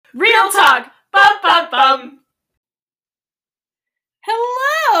Real talk. Bum bum bum. Hello!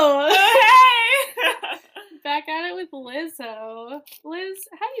 Oh, hey! Back at it with Lizzo. Liz,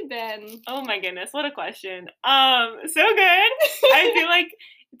 how you been? Oh my goodness, what a question. So good. I feel like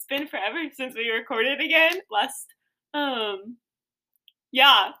it's been forever since we recorded again.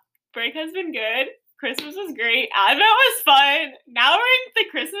 Yeah, break has been good. Christmas was great. Advent was fun. Now we're in the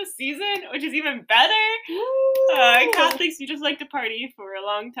Christmas season, which is even better. Catholics, you just like to party for a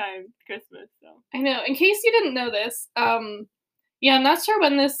long time, Christmas. So I know. In case you didn't know this, yeah, I'm not sure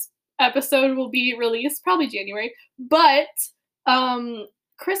when this episode will be released, probably January, but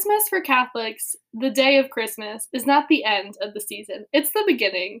Christmas for Catholics, the day of Christmas, is not the end of the season. It's the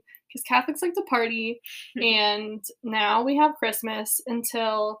beginning, because Catholics like to party, and now we have Christmas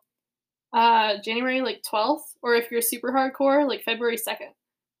until January, 12th, or if you're super hardcore, February 2nd.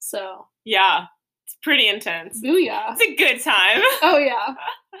 So, yeah, it's pretty intense. booyah. It's a good time. Oh, yeah.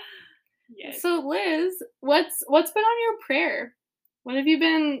 Yes. So, Liz, what's been on your prayer? What have you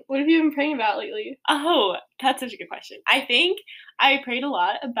been praying about lately? Oh, that's such a good question. I think I prayed a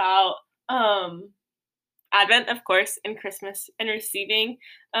lot about Advent, of course, and Christmas and receiving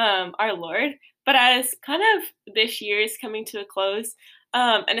our Lord. But as kind of this year is coming to a close,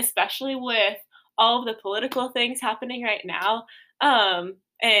 and especially with all of the political things happening right now,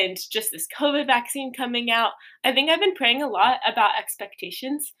 and just this COVID vaccine coming out, I think I've been praying a lot about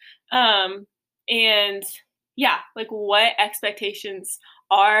expectations. And yeah, like what expectations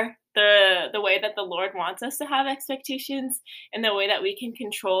are the way that the Lord wants us to have expectations and the way that we can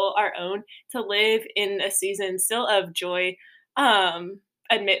control our own to live in a season still of joy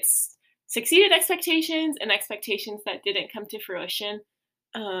amidst succeeded expectations and expectations that didn't come to fruition.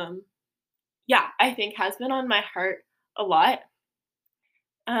 Yeah, I think has been on my heart a lot.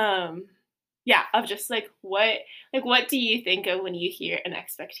 Yeah, of just what do you think of when you hear an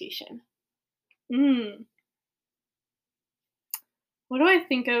expectation? What do I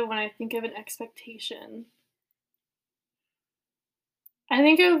think of when I think of an expectation? I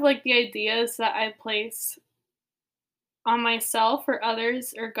think of the ideas that I place on myself or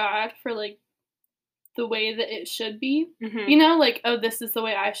others or God for the way that it should be. Mm-hmm. You know, oh, this is the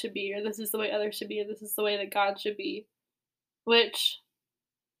way I should be, or this is the way others should be, or this is the way that God should be, which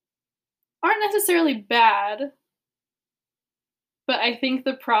aren't necessarily bad. But I think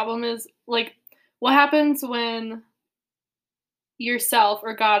the problem is what happens when yourself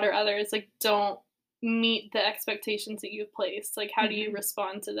or God or others don't meet the expectations that you've placed. How do you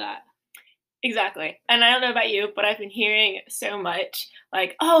respond to that? Exactly. And I don't know about you, but I've been hearing so much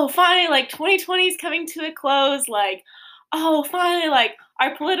oh, finally, 2020 is coming to a close. Oh, finally,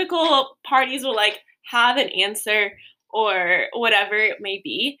 our political parties will have an answer or whatever it may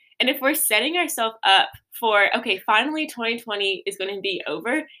be. And if we're setting ourselves up for, okay, finally 2020 is going to be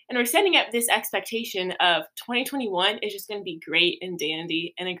over, and we're setting up this expectation of 2021 is just going to be great and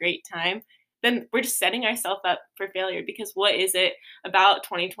dandy and a great time, then we're just setting ourselves up for failure, because what is it about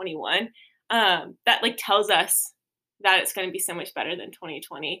 2021 that tells us that it's going to be so much better than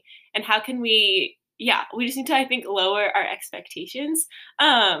 2020? And how can we just need to, I think, lower our expectations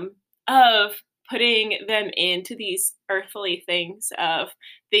of putting them into these earthly things of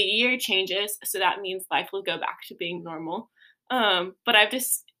the year changes, so that means life will go back to being normal. But I've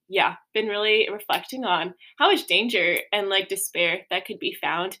just been really reflecting on how much danger and despair that could be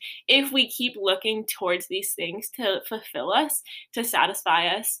found if we keep looking towards these things to fulfill us, to satisfy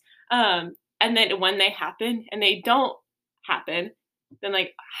us. And then when they happen and they don't happen, then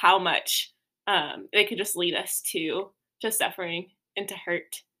how much they could just lead us to just suffering and to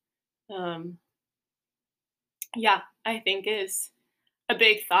hurt. I think is a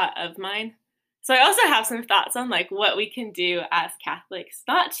big thought of mine. So I also have some thoughts on what we can do as Catholics,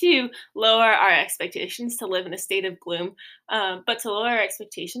 not to lower our expectations to live in a state of gloom, but to lower our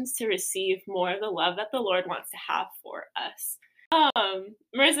expectations to receive more of the love that the Lord wants to have for us.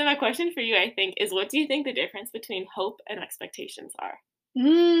 Marissa, my question for you, I think, is what do you think the difference between hope and expectations are?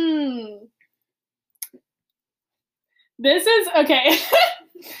 This is, okay.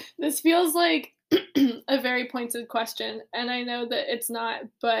 This feels like a very pointed question, and I know that it's not,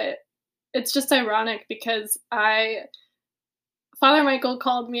 but it's just ironic because Father Michael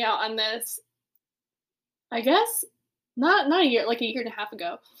called me out on this, I guess, not a year, a year and a half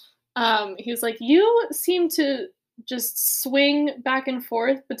ago. He was like, you seem to just swing back and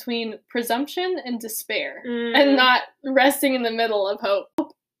forth between presumption and despair, and not resting in the middle of hope.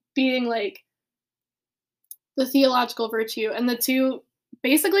 Hope being the theological virtue, and the two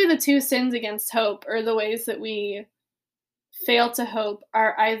sins against hope, or the ways that we fail to hope,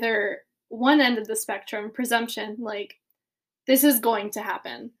 are either one end of the spectrum, presumption, this is going to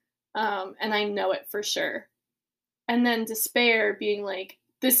happen. and I know it for sure. And then despair being like,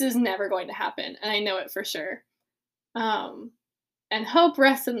 this is never going to happen, and I know it for sure. Um, and hope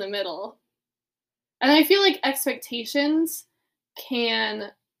rests in the middle. And I feel like can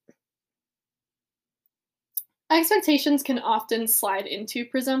expectations can often slide into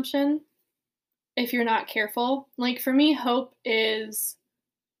presumption if you're not careful. Like for me, hope is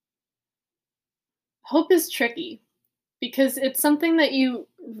tricky because it's something that you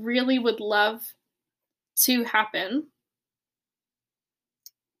really would love to happen,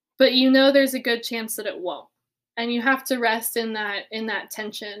 but you know there's a good chance that it won't. And you have to rest in that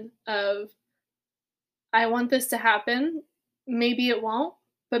tension of I want this to happen. Maybe it won't,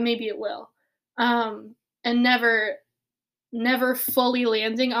 but maybe it will. And never fully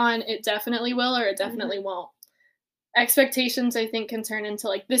landing on it definitely will or it definitely won't. Expectations, I think, can turn into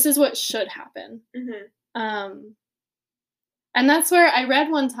like this is what should happen. And that's where I read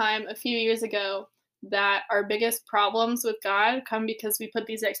one time a few years ago that our biggest problems with God come because we put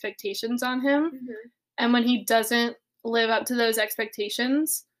these expectations on him. And when he doesn't live up to those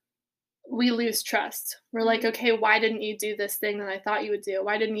expectations, we lose trust. We're like, okay, why didn't you do this thing that I thought you would do?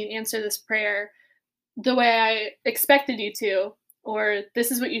 Why didn't you answer this prayer the way I expected you to? Or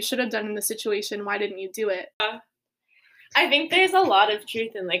this is what you should have done in the situation. Why didn't you do it? I think there's a lot of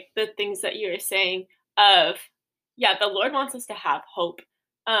truth in like the things that you were saying of, yeah, the Lord wants us to have hope,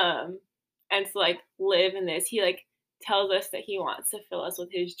 and to like live in this. He like tells us that he wants to fill us with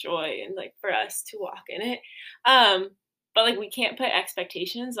his joy and like for us to walk in it. But like we can't put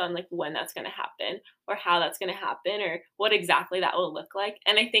expectations on like when that's going to happen or how that's going to happen or what exactly that will look like.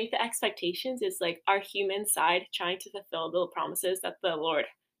 And I think the expectations is like our human side trying to fulfill the promises that the Lord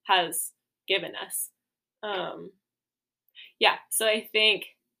has given us. Yeah, so I think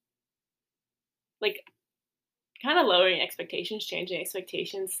like kind of lowering expectations, changing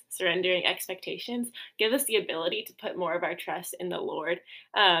expectations, surrendering expectations, give us the ability to put more of our trust in the Lord,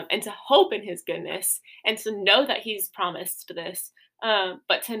 and to hope in his goodness and to know that he's promised this,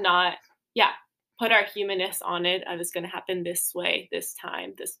 but to not, yeah, put our humanness on it. It's going to happen this way, this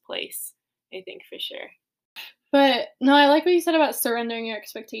time, this place, I think for sure. But no, I like what you said about surrendering your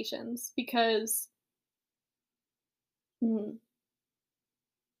expectations because no,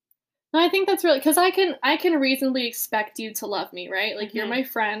 I think that's really because I can reasonably expect you to love me, right? Like you're my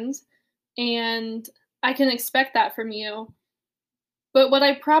friend, and I can expect that from you. But what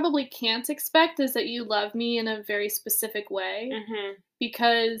I probably can't expect is that you love me in a very specific way,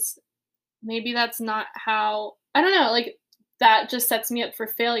 because maybe that's not how. I don't know. Like that just sets me up for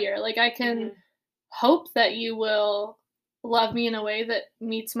failure. Like I can hope that you will love me in a way that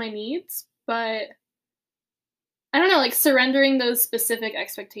meets my needs, but I don't know, like surrendering those specific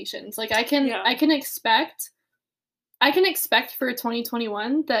expectations. Like I can expect for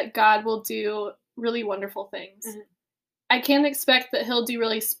 2021 that God will do really wonderful things. I can't expect that he'll do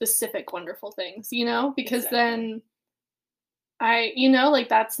really specific wonderful things, you know? Because then like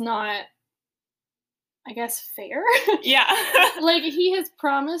that's not, I guess, fair. Yeah. Like he has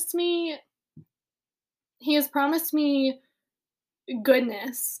promised me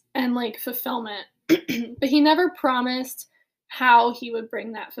goodness and like fulfillment. But he never promised how he would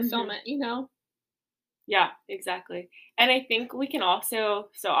bring that fulfillment, you know? Yeah, exactly. And I think we can also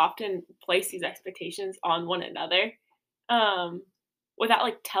so often place these expectations on one another, without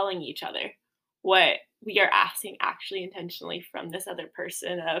like telling each other what we are asking actually intentionally from this other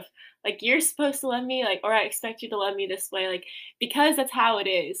person of like you're supposed to love me, like, or I expect you to love me this way, like because that's how it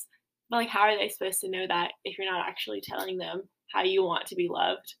is. But like how are they supposed to know that if you're not actually telling them how you want to be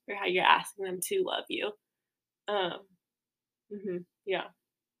loved or how you're asking them to love you? Yeah.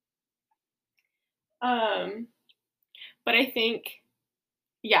 But I think,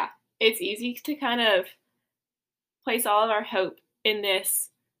 yeah, it's easy to kind of place all of our hope in this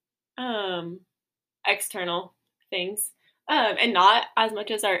external things, and not as much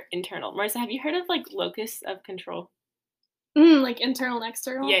as our internal. Marissa, have you heard of like locus of control? Like internal and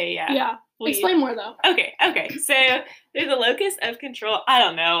external? Yeah. Yeah. Explain more though. Okay. So there's a locus of control. I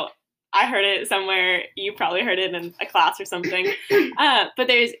don't know. I heard it somewhere. You probably heard it in a class or something. But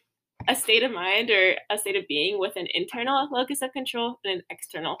there's a state of mind or a state of being with an internal locus of control and an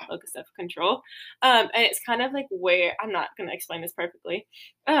external locus of control. And it's kind of like where, I'm not going to explain this perfectly,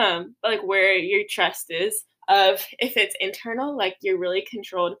 but like where your trust is of if it's internal, like you're really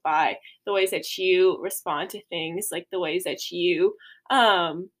controlled by the ways that you respond to things, like the ways that you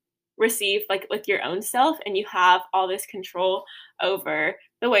receive like with your own self, and you have all this control over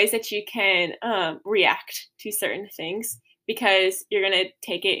the ways that you can react to certain things. because you're going to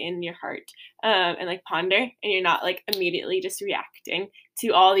take it in your heart and like ponder, and you're not like immediately just reacting to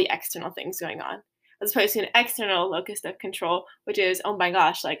all the external things going on, as opposed to an external locus of control, which is, oh my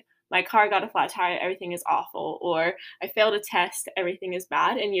gosh, like my car got a flat tire, everything is awful, or I failed a test, everything is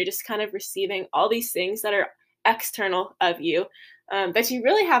bad. And you're just kind of receiving all these things that are external of you that you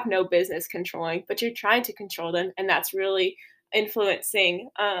really have no business controlling, but you're trying to control them. And that's really influencing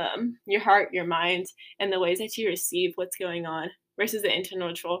your heart, your mind, and the ways that you receive what's going on, versus the internal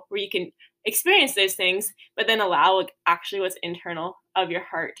control, where you can experience those things, but then allow like, actually what's internal of your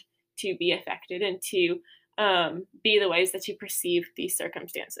heart to be affected and to be the ways that you perceive these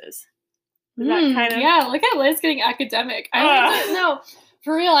circumstances. Is that kind of... Yeah, look at Liz getting academic. No,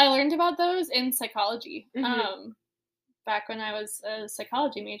 for real, I learned about those in psychology. Back when I was a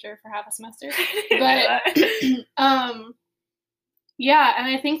psychology major for half a semester. But yeah, and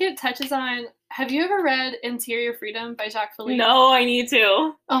I think it touches on, have you ever read Interior Freedom by Jacques Philippe? No, I need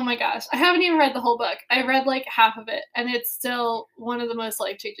to. Oh my gosh. I haven't even read the whole book. I read like half of it, and it's still one of the most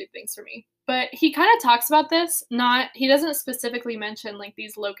life-changing things for me. But he kind of talks about this, he doesn't specifically mention like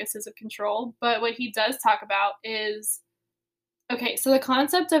these locuses of control, but what he does talk about is, okay, so the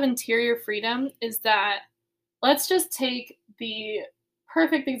concept of interior freedom is that, let's just take the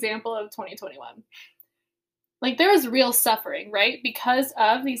perfect example of 2021. Like, there was real suffering, right? Because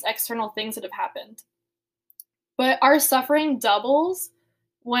of these external things that have happened. But our suffering doubles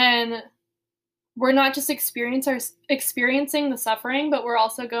when we're not just experiencing the suffering, but we're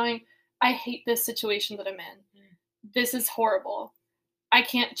also going, I hate this situation that I'm in. This is horrible. I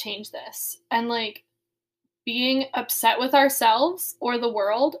can't change this. And like being upset with ourselves or the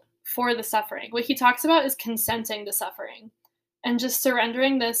world for the suffering. What he talks about is consenting to suffering and just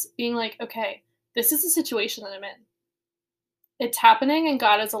surrendering this, being like, okay, this is the situation that I'm in. It's happening and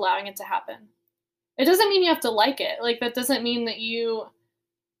God is allowing it to happen. It doesn't mean you have to like it. Like, that doesn't mean that you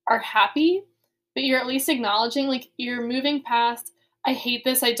are happy, but you're at least acknowledging, like, you're moving past, I hate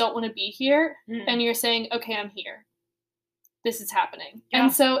this, I don't want to be here. And you're saying, okay, I'm here. This is happening. Yeah.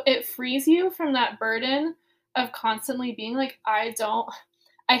 And so it frees you from that burden of constantly being like, I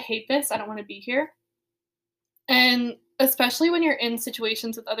hate this, I don't want to be here. And especially when you're in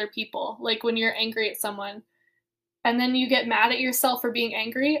situations with other people, like when you're angry at someone and then you get mad at yourself for being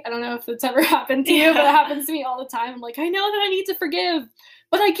angry. I don't know if it's ever happened to you, but it happens to me all the time. I'm like, I know that I need to forgive,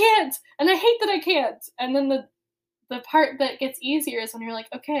 but I can't. And I hate that I can't. And then the part that gets easier is when you're like,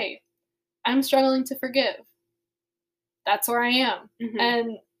 okay, I'm struggling to forgive. That's where I am.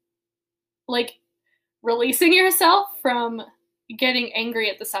 And like releasing yourself from getting angry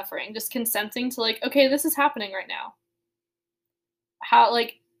at the suffering, just consenting to like, okay, this is happening right now. How,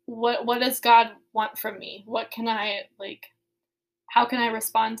 like, what does God want from me? What can I, like, how can I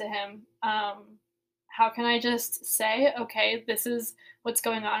respond to him? How can I just say, okay, this is what's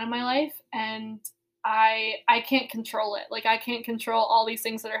going on in my life, and I can't control it. Like, I can't control all these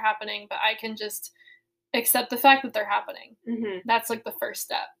things that are happening, but I can just accept the fact that they're happening. That's like the first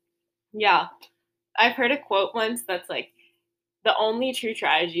step. Yeah. I've heard a quote once that's like, the only true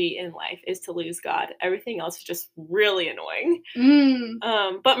tragedy in life is to lose God. Everything else is just really annoying.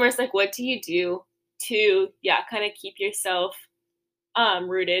 But Marissa, like, what do you do to, kind of keep yourself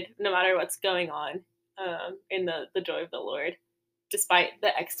rooted no matter what's going on in the joy of the Lord, despite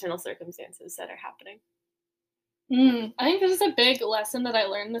the external circumstances that are happening? I think this is a big lesson that I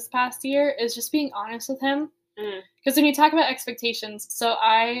learned this past year, is just being honest with him. Because when you talk about expectations, so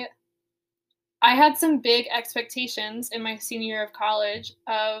I had some big expectations in my senior year of college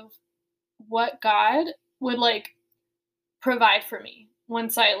of what God would, like, provide for me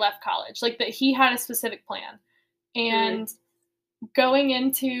once I left college. Like, that he had a specific plan. And going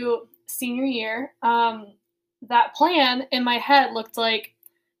into senior year, that plan in my head looked like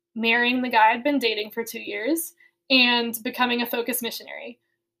marrying the guy I'd been dating for 2 years and becoming a focus missionary.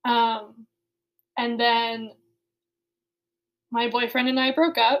 And then my boyfriend and I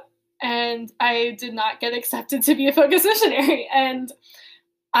broke up, and I did not get accepted to be a focus missionary. And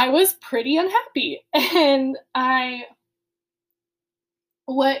I was pretty unhappy. And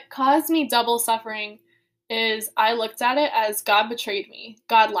what caused me double suffering is I looked at it as God betrayed me.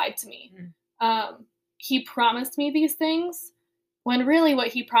 God lied to me. He promised me these things when really what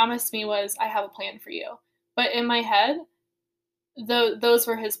he promised me was, I have a plan for you. But in my head, those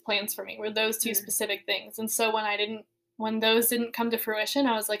were his plans for me, were those two specific things. And so when those didn't come to fruition,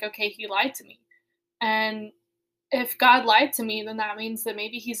 I was like, okay, he lied to me. And if God lied to me, then that means that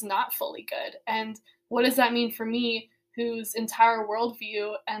maybe he's not fully good. And what does that mean for me, whose entire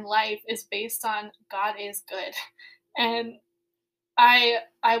worldview and life is based on God is good? And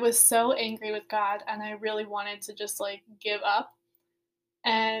I was so angry with God, and I really wanted to just like give up.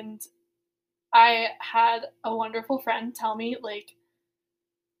 And I had a wonderful friend tell me, like,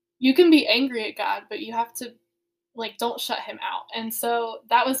 you can be angry at God, but you have to, like, don't shut him out. And so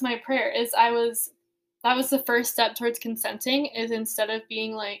that was my prayer, is that was the first step towards consenting, is instead of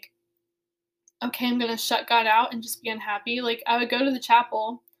being like, okay, I'm gonna shut God out and just be unhappy, like I would go to the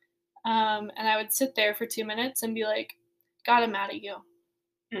chapel, and I would sit there for 2 minutes and be like, God, I'm mad at you.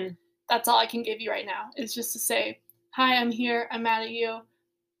 Mm. That's all I can give you right now, is just to say, hi, I'm here, I'm mad at you.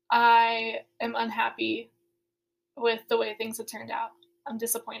 I am unhappy with the way things have turned out. I'm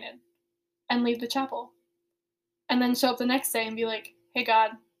disappointed. And leave the chapel. And then show up the next day and be like, hey,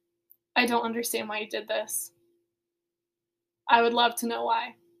 God, I don't understand why you did this. I would love to know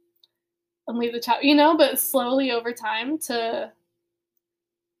why. And leave the chapel, but slowly over time to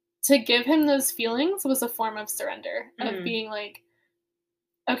give him those feelings was a form of surrender, of being like,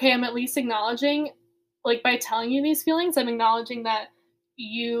 okay, I'm at least acknowledging, like by telling you these feelings, I'm acknowledging that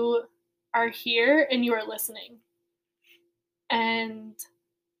you are here and you are listening. And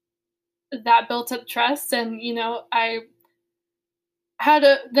that built up trust. And, I had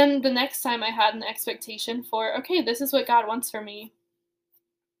then the next time I had an expectation for, okay, this is what God wants for me.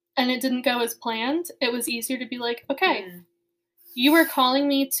 And it didn't go as planned. It was easier to be like, okay, maybe you were calling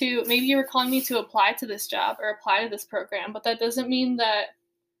me to apply to this job or apply to this program, but that doesn't mean that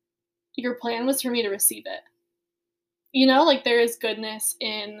your plan was for me to receive it. Like there is goodness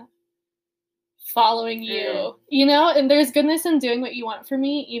in following you, and there's goodness in doing what you want for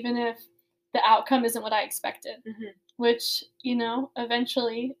me, even if the outcome isn't what I expected, which,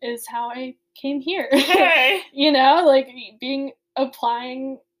 eventually is how I came here. Hey. Like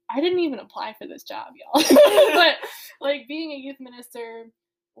applying, I didn't even apply for this job, y'all. But like being a youth minister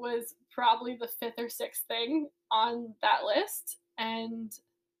was probably the 5th or 6th thing on that list. And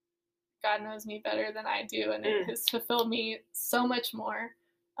God knows me better than I do, and it has fulfilled me so much more.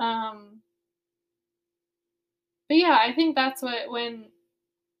 But yeah, I think that's what, when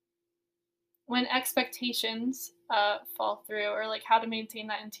expectations fall through, or like how to maintain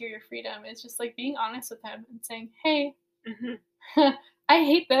that interior freedom, is just like being honest with him and saying, hey, I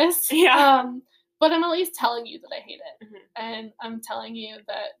hate this. Yeah. But I'm at least telling you that I hate it. And I'm telling you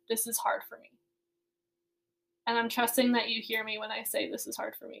that this is hard for me. And I'm trusting that you hear me when I say this is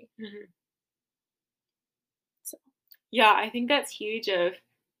hard for me. So. Yeah, I think that's huge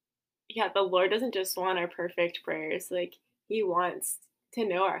the Lord doesn't just want our perfect prayers. Like, he wants to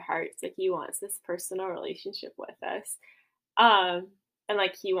know our hearts. Like, he wants this personal relationship with us. And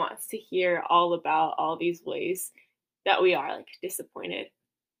like, he wants to hear all about all these ways that we are like disappointed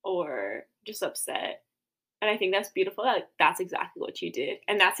or just upset. And I think that's beautiful. Like, that's exactly what you did.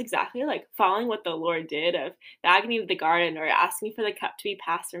 And that's exactly like following what the Lord did of the agony of the garden, or asking for the cup to be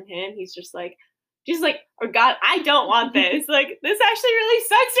passed from him. He's just like, or God, I don't want this. Like, this actually really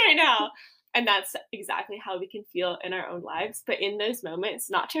sucks right now. And that's exactly how we can feel in our own lives. But in those moments,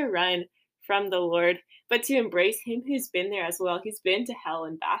 not to run from the Lord, but to embrace him who's been there as well. He's been to hell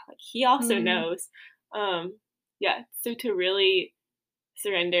and back. Like, he also knows. So to really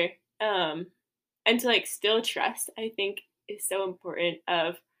surrender, and to like still trust, I think is so important.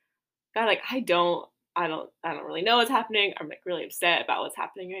 Of God, like, I don't really know what's happening. I'm like really upset about what's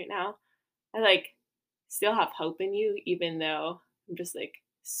happening right now. I like still have hope in you, even though I'm just like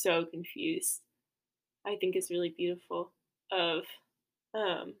so confused. I think it's really beautiful of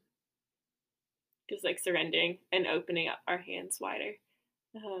just like surrendering and opening up our hands wider.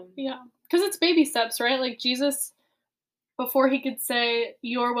 Yeah, because it's baby steps, right? Like Jesus, before he could say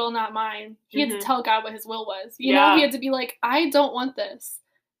your will, not mine, he had to tell God what his will was. He had to be like, I don't want this.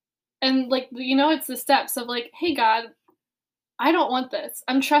 And like, it's the steps of like, hey God, I don't want this.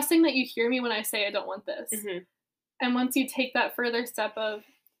 I'm trusting that you hear me when I say I don't want this. And once you take that further step of,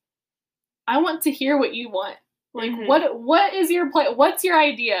 I want to hear what you want. Like, what is your plan? What's your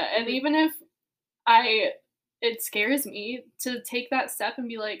idea? And even if it scares me to take that step and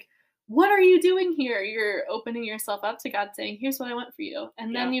be like, what are you doing here? You're opening yourself up to God saying, here's what I want for you.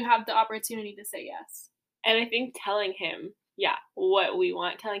 And then you have the opportunity to say yes. And I think telling him, what we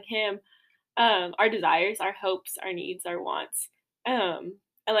want, telling him our desires, our hopes, our needs, our wants, and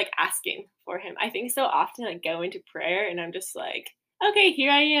like asking for him. I think so often I go into prayer and I'm just like, okay,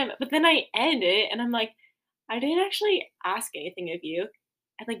 here I am. But then I end it and I'm like, I didn't actually ask anything of you.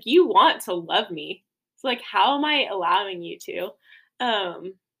 And like, you want to love me. So like, how am I allowing you to?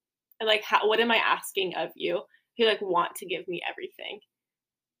 And like, what am I asking of you? You like want to give me everything.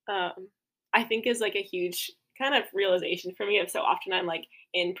 I think is like a huge kind of realization for me of so often I'm like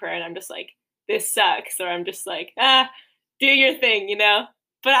in prayer and I'm just like, this sucks. Or I'm just like, do your thing, you know?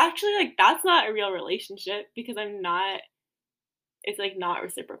 But actually, like, that's not a real relationship because it's, like, not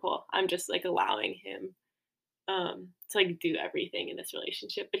reciprocal. I'm just, like, allowing him, to, like, do everything in this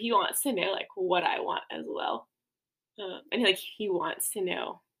relationship, but he wants to know, like, what I want as well. And, like, he wants to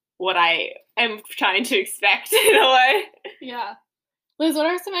know what I am trying to expect in a way. Yeah. Liz, what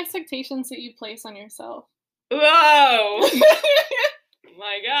are some expectations that you place on yourself? Whoa!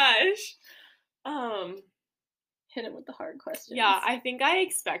 My gosh. Um, Hit it with the hard questions. yeah, I think I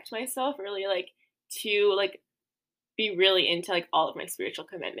expect myself really, like, to, like, be really into, like, all of my spiritual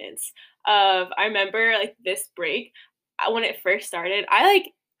commitments. I remember, like, this break, when it first started, I,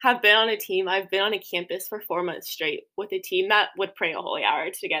 like, have been on a team. I've been on a campus for 4 months straight with a team that would pray a holy hour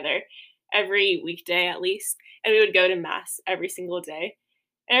together every weekday at least, and we would go to mass every single day.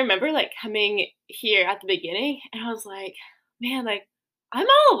 And I remember, like, coming here at the beginning, and I was like, "Man, like, I'm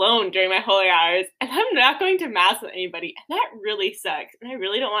all alone during my holy hours, and I'm not going to mass with anybody, and that really sucks, and I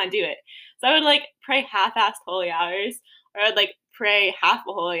really don't wanna do it." So I would, like, pray half-assed holy hours, or I'd, like, pray half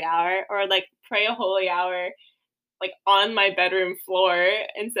a holy hour, or, like, pray a holy hour, like, on my bedroom floor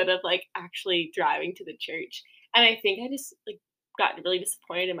instead of, like, actually driving to the church. And I think I just, like, got really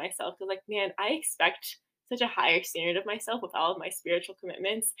disappointed in myself because, like, man, I expect such a higher standard of myself with all of my spiritual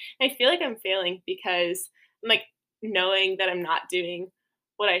commitments. And I feel like I'm failing because I'm, like, knowing that I'm not doing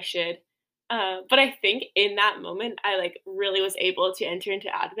what I should. But I think in that moment, I, like, really was able to enter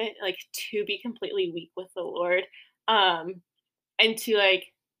into Advent, like, to be completely weak with the Lord, um, and to,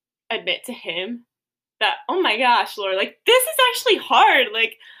 like, admit to Him that, "Oh my gosh, Lord, like, this is actually hard."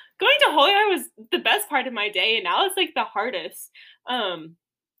 Like, going to holy hour was the best part of my day, and now it's, like, the hardest. Um,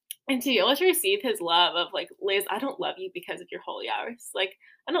 and to be able to receive his love of, like, "Liz, I don't love you because of your holy hours. Like,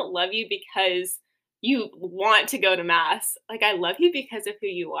 I don't love you because you want to go to mass. Like, I love you because of who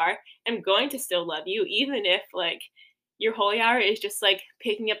you are. I'm going to still love you even if, like, your holy hour is just, like,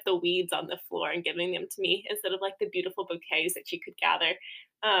 picking up the weeds on the floor and giving them to me instead of, like, the beautiful bouquets that you could gather."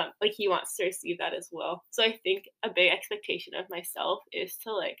 Like, he wants to receive that as well. So I think a big expectation of myself is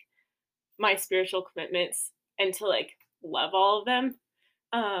to, like, my spiritual commitments and to, like, love all of them,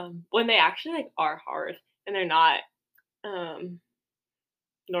 when they actually, like, are hard and they're not, um,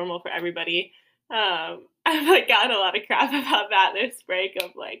 normal for everybody. I've, like, gotten a lot of crap about that this break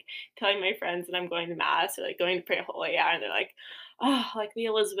of, like, telling my friends that I'm going to mass or, like, going to pray a holy hour, and they're like, "Oh, like the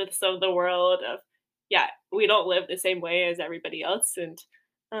Elizabeths of the world of," yeah, we don't live the same way as everybody else, and,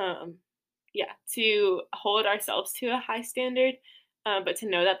 um, yeah, to hold ourselves to a high standard, but to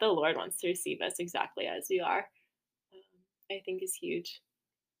know that the Lord wants to receive us exactly as we are, I think is huge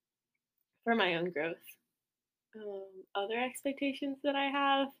for my own growth. Other expectations that I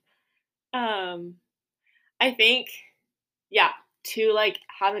have, um, I think, yeah, to, like,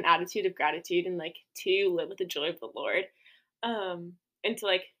 have an attitude of gratitude and, like, to live with the joy of the Lord, and to,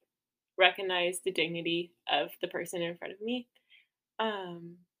 like, recognize the dignity of the person in front of me,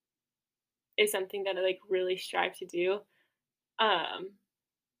 um, is something that I, like, really strive to do. Um,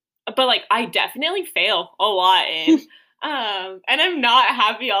 but, like, I definitely fail a lot in, and I'm not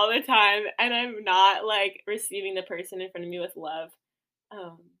happy all the time, and I'm not, like, receiving the person in front of me with love.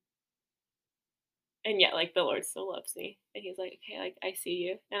 Um, and yet, like, the Lord still loves me, and He's like, "Okay, like, I see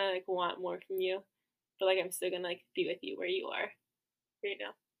you, and I, like, want more from you, but, like, I'm still gonna, like, be with you where you are right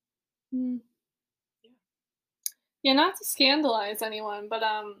now." Mm. Yeah, not to scandalize anyone, but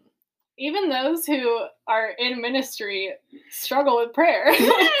even those who are in ministry struggle with prayer.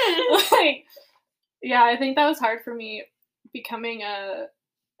 Like, yeah, I think that was hard for me becoming a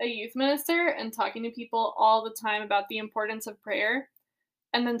youth minister and talking to people all the time about the importance of prayer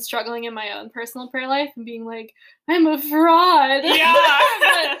and then struggling in my own personal prayer life and being like, I'm a fraud. Yeah.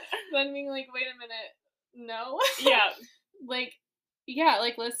 but then being like, wait a minute, no. Yeah. Like, yeah,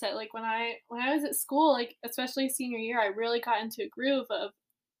 like Liz said, like when I was at school, like especially senior year, I really got into a groove of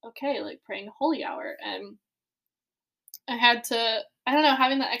okay, like praying a holy hour, and I had to, I don't know,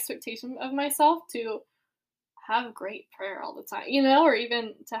 having that expectation of myself to have great prayer all the time, or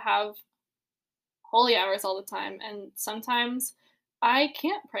even to have holy hours all the time. And sometimes I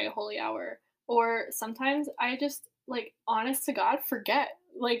can't pray a holy hour, or sometimes I just, like, honest to God, forget.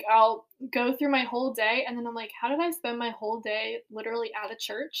 Like, I'll go through my whole day and then I'm like, how did I spend my whole day literally at a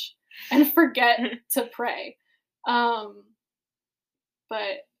church and forget to pray? Um,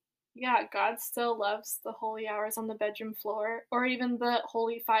 but yeah, God still loves the holy hours on the bedroom floor, or even the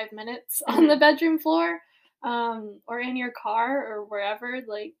holy 5 minutes on the bedroom floor, or in your car or wherever.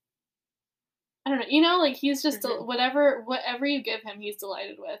 Like, I don't know, like he's just whatever you give him, he's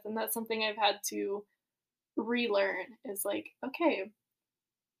delighted with, and that's something I've had to relearn. Is like, okay,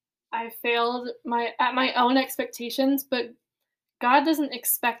 I failed at my own expectations, but God doesn't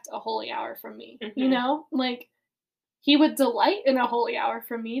expect a holy hour from me, you Mhm. know? Like, he would delight in a holy hour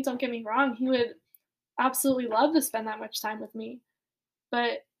from me, don't get me wrong, he would absolutely love to spend that much time with me,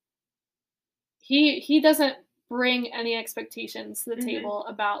 but he doesn't bring any expectations to the Mhm. table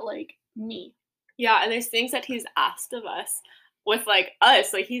about, like, me. Yeah, and there's things that he's asked of us with, like,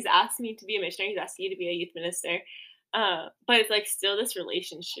 us, like, he's asked me to be a missionary, he's asked you to be a youth minister, but it's, like, still this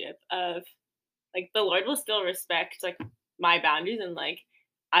relationship of, like, the Lord will still respect, like, my boundaries and, like,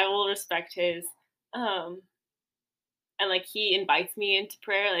 I will respect his, um, and, like, he invites me into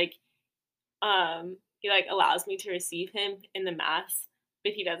prayer, like, he, like, allows me to receive him in the mass,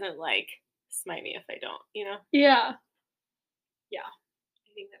 but he doesn't, like, smite me if I don't, you know? Yeah. Yeah,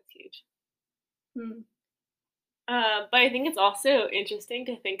 I think that's huge. Mm. But I think it's also interesting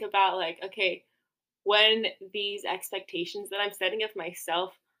to think about, like, okay, when these expectations that I'm setting of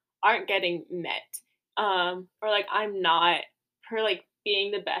myself aren't getting met, or like I'm not for like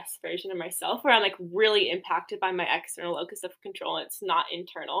being the best version of myself, or I'm like really impacted by my external locus of control, and it's not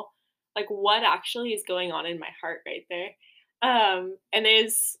internal. Like, what actually is going on in my heart right there? And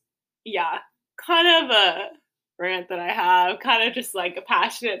there's, yeah, kind of a rant that I have, kind of just like a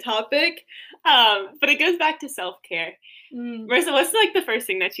passionate topic, but it goes back to self care. Mm. Marissa, what's like the first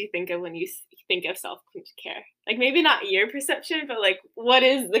thing that you think of when you think of self care? Like maybe not your perception, but like what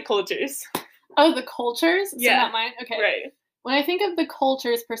is the culture's? Oh, the cultures? So Yeah, not mine? Okay. right. When I think of the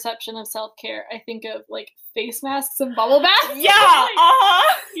culture's perception of self-care, I think of, like, face masks and bubble baths. Yeah. Like,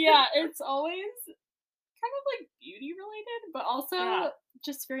 Uh-huh. yeah, it's always kind of, like, beauty related, but Yeah. also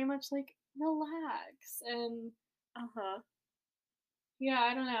just very much, like, relax and Uh-huh. yeah,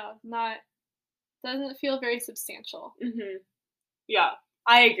 I don't know, not doesn't feel very substantial. Mhm. Yeah.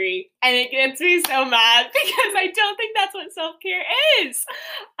 I agree. And it gets me so mad because I don't think that's what self-care is.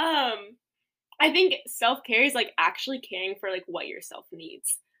 Um I think self-care is like actually caring for like what yourself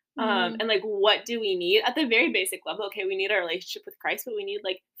needs. Mm, And like what do we need at the very basic level? Okay, we need our relationship with Christ, but we need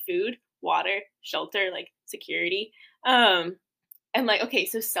like food, water, shelter, like security. Um and like, okay,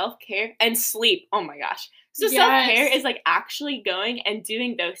 so self-care and sleep. Oh my gosh. So self-care yes. is like actually going and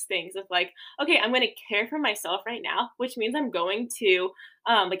doing those things of like, okay, I'm going to care for myself right now, which means I'm going to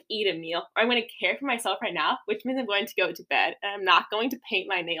like eat a meal. Or I'm going to care for myself right now, which means I'm going to go to bed and I'm not going to paint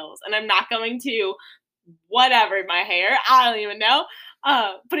my nails and I'm not going to whatever my hair. I don't even know.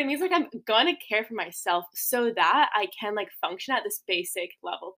 But it means like I'm going to care for myself so that I can like function at this basic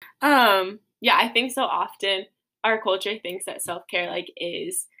level. Yeah, I think so often our culture thinks that self-care like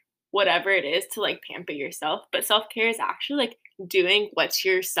is whatever it is to like pamper yourself, but self-care is actually like doing what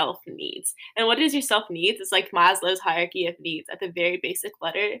your self needs. And what is your self needs? It's like Maslow's hierarchy of needs. At the very basic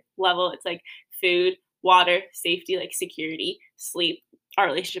level, it's like food, water, safety, like security, sleep, our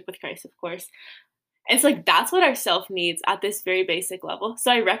relationship with Christ, of course. And it's like that's what our self needs at this very basic level. So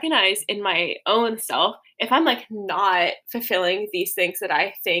I recognize in my own self, if I'm like not fulfilling these things that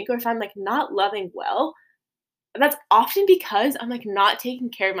I think, or if I'm like not loving well, that's often because I'm like not taking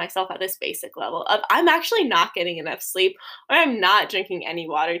care of myself at this basic level of I'm actually not getting enough sleep, or I'm not drinking any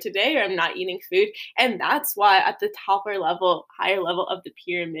water today, or I'm not eating food. And that's why at the higher level of the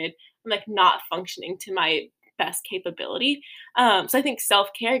pyramid, I'm like not functioning to my best capability. So I think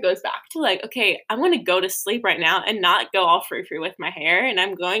self-care goes back to like, okay, I'm going to go to sleep right now and not go all frou frou with my hair. And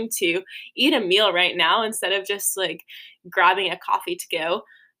I'm going to eat a meal right now instead of just like grabbing a coffee to go.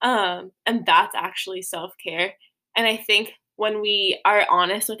 And that's actually self-care. And I think when we are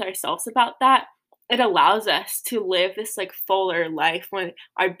honest with ourselves about that, it allows us to live this like fuller life when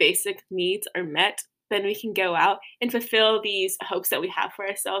our basic needs are met. Then we can go out and fulfill these hopes that we have for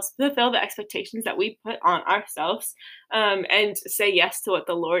ourselves, fulfill the expectations that we put on ourselves, and say yes to what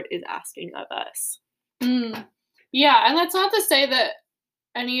the Lord is asking of us. Mm. Yeah, and that's not to say that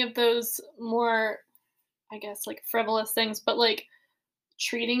any of those more, I guess, like, frivolous things, but, like,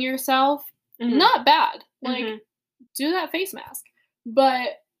 treating yourself, Hmm. not bad. Like, Hmm. do that face mask.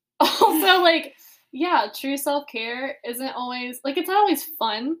 But also, like, yeah, true self-care isn't always like, it's not always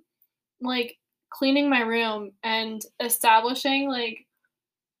fun. Like, cleaning my room and establishing, like,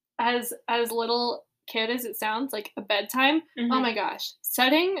 as little kid as it sounds, like, a bedtime. Oh Hmm. my gosh.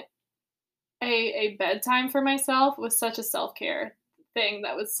 Setting a bedtime for myself was such a self-care thing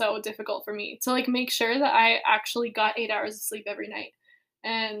that was so difficult for me to, like, make sure that I actually got 8 hours of sleep every night.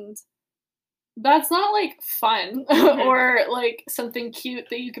 And that's not, like, fun Hmm. or, like, something cute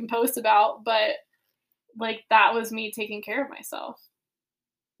that you can post about, but, like, that was me taking care of myself,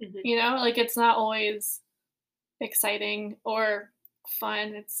 Hmm. you know? Like, it's not always exciting or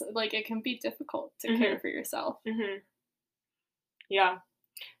fun. It's, like, it can be difficult to Hmm. care for yourself. Hmm. Yeah.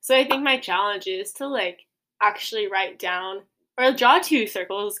 So I think my challenge is to like actually write down or draw two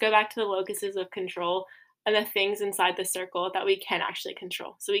circles, go back to the locuses of control and the things inside the circle that we can actually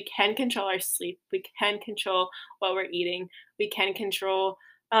control. So we can control our sleep, we can control what we're eating, we can control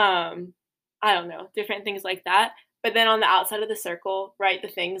I don't know, different things like that. But then on the outside of the circle, write the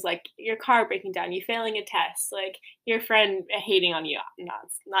things like your car breaking down, you failing a test, like your friend hating on you. No,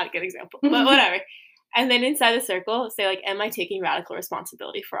 it's not a good example, but whatever. And then inside the circle, say like, am I taking radical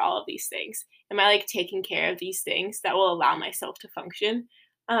responsibility for all of these things? Am I like taking care of these things that will allow myself to function?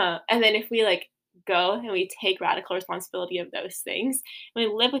 And then if we like go and we take radical responsibility of those things, and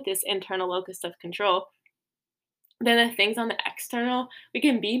we live with this internal locus of control, then the things on the external we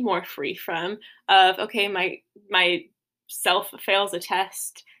can be more free from of okay, my self fails a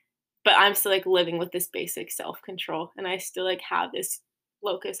test, but I'm still like living with this basic self control, and I still like have this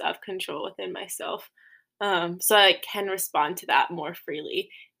locus of control within myself. So I like, can respond to that more freely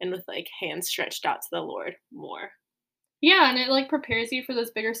and with like hands stretched out to the Lord more. Yeah, and it like prepares you for those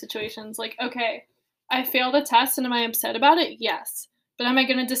bigger situations. Like, okay, I failed a test and am I upset about it? Yes. But am I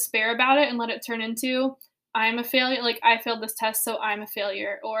going to despair about it and let it turn into I'm a failure? Like, I failed this test, so I'm a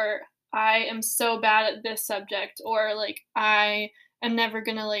failure. Or I am so bad at this subject. Or like, I am never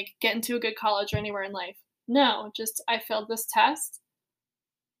going to like get into a good college or anywhere in life. No, just I failed this test.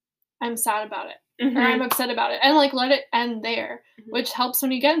 I'm sad about it. Or I'm Hmm. upset about it. And like, let it end there, Hmm. which helps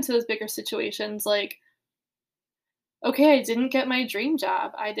when you get into those bigger situations. Like, okay, I didn't get my dream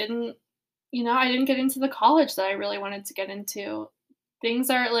job. I didn't get into the college that I really wanted to get into. Things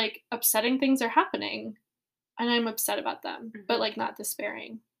are like upsetting things are happening and I'm upset about them, but Hmm. like not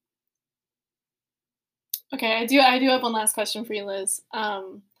despairing. Okay, I do have one last question for you, Liz.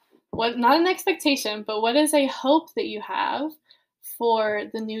 What not an expectation, but what is a hope that you have for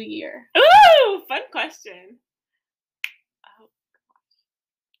the new year? Ooh, fun question. Oh,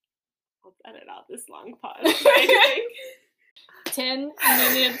 I'll edit out this long pause. What do you think? 10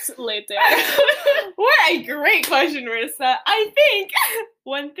 minutes later. What a great question, Marissa. I think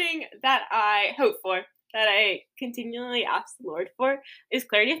one thing that I hope for, that I continually ask the Lord for, is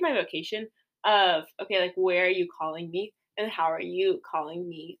clarity of my vocation. Of okay, like where are you calling me, and how are you calling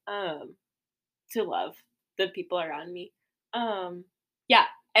me to love the people around me. Yeah,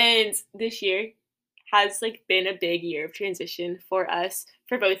 and this year has like been a big year of transition for us,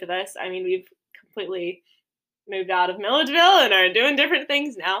 for both of us. I mean, we've completely moved out of Milledgeville and are doing different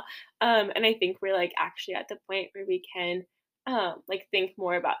things now. And I think we're like actually at the point where we can like think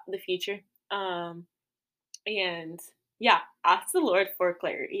more about the future. Um, and yeah, ask the Lord for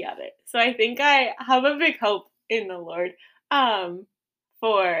clarity of it. So I think I have a big hope in the Lord um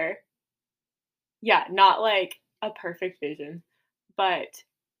for yeah, not like a perfect vision, but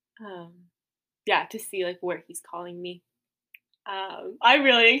um yeah, to see like where he's calling me. I'm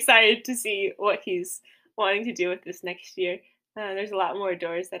really excited to see what he's wanting to do with this next year. There's a lot more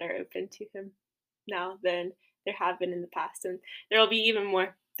doors that are open to him now than there have been in the past, and there will be even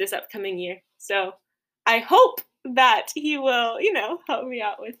more this upcoming year. So I hope that he will, help me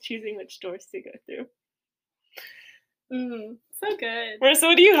out with choosing which doors to go through. So good. Marissa,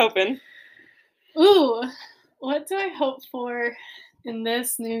 what are you hoping? Ooh, what do I hope for in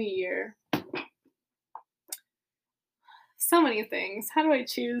this new year? So many things. How do I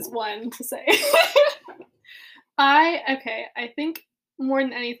choose one to say? I think more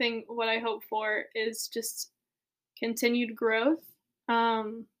than anything, what I hope for is just continued growth.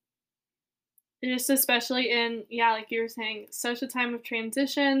 Um, just especially in, yeah, like you were saying, such a time of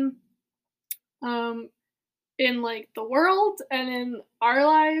transition, um, in like the world and in our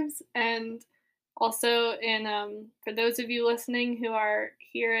lives, and also in, for those of you listening who are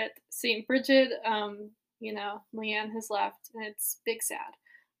here at St. Bridget, Leanne has left and it's big sad.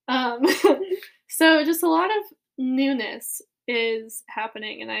 Um, so just a lot of newness is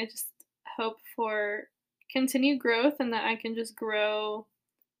happening, and I just hope for continued growth and that I can just grow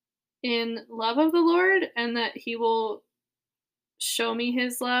in love of the Lord and that He will show me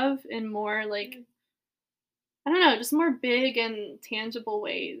His love in more like, I don't know, just more big and tangible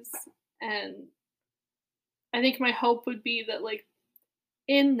ways. And I think my hope would be that like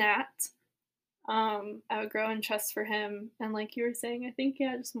in that, I would grow in trust for Him, and like you were saying, I think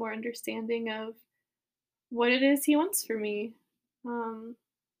yeah, just more understanding of what it is He wants for me. Um,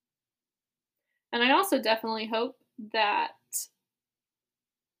 and I also definitely hope that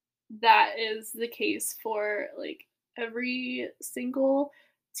that is the case for like every single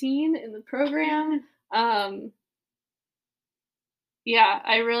teen in the program. Um, yeah,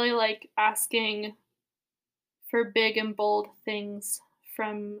 I really like asking for big and bold things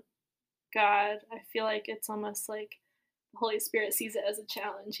from God. I feel like it's almost like the Holy Spirit sees it as a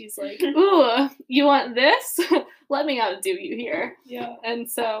challenge. He's like, ooh, you want this? Let me outdo you here. Yeah. And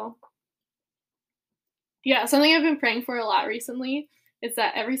so, yeah, something I've been praying for a lot recently is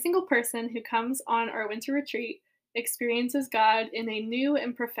that every single person who comes on our winter retreat experiences God in a new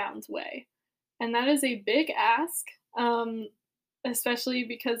and profound way. And that is a big ask, especially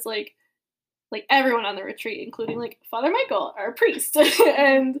because like everyone on the retreat, including like Father Michael, our priest,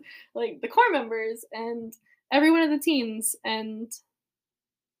 and like the core members and every one of the teens. And,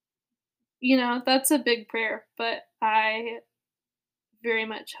 you know, that's a big prayer, but I very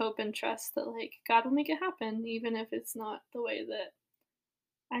much hope and trust that like God will make it happen, even if it's not the way that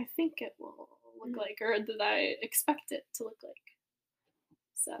I think it will look like or that I expect it to look like.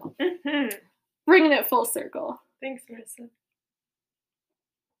 So, bringing it full circle. Thanks, Marissa.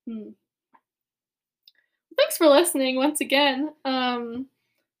 Thanks for listening once again to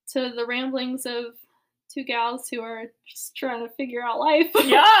the ramblings of two gals who are just trying to figure out life.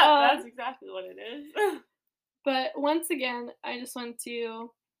 Yeah, that's exactly what it is. But once again, I just want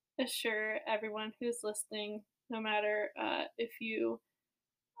to assure everyone who's listening, no matter if you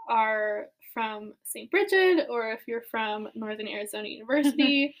are from St. Bridget or if you're from Northern Arizona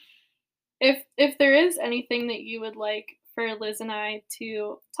University, if there is anything that you would like for Liz and I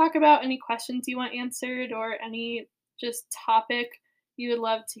to talk about, any questions you want answered, or any just topic you would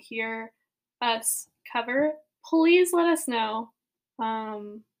love to hear us cover, please let us know.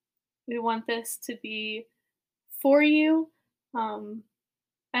 We want this to be for you. And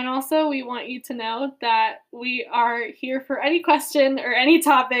also, we want you to know that we are here for any question or any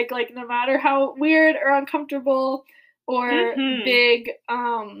topic, like no matter how weird or uncomfortable or big,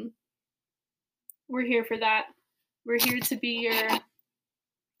 we're here for that. We're here to be your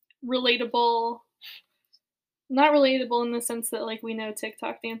relatable, not relatable in the sense that like we know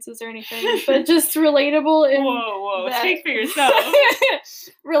TikTok dances or anything, but just relatable in whoa, that, speak for yourself.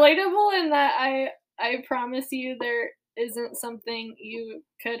 Relatable in that I promise you there isn't something you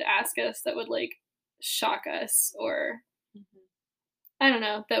could ask us that would like shock us or I don't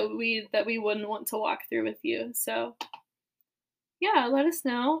know, that we wouldn't want to walk through with you. So yeah, let us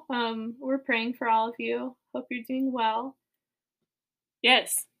know. We're praying for all of you. Hope you're doing well.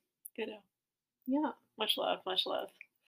 Yes. Ditto. Yeah. Much love, much love.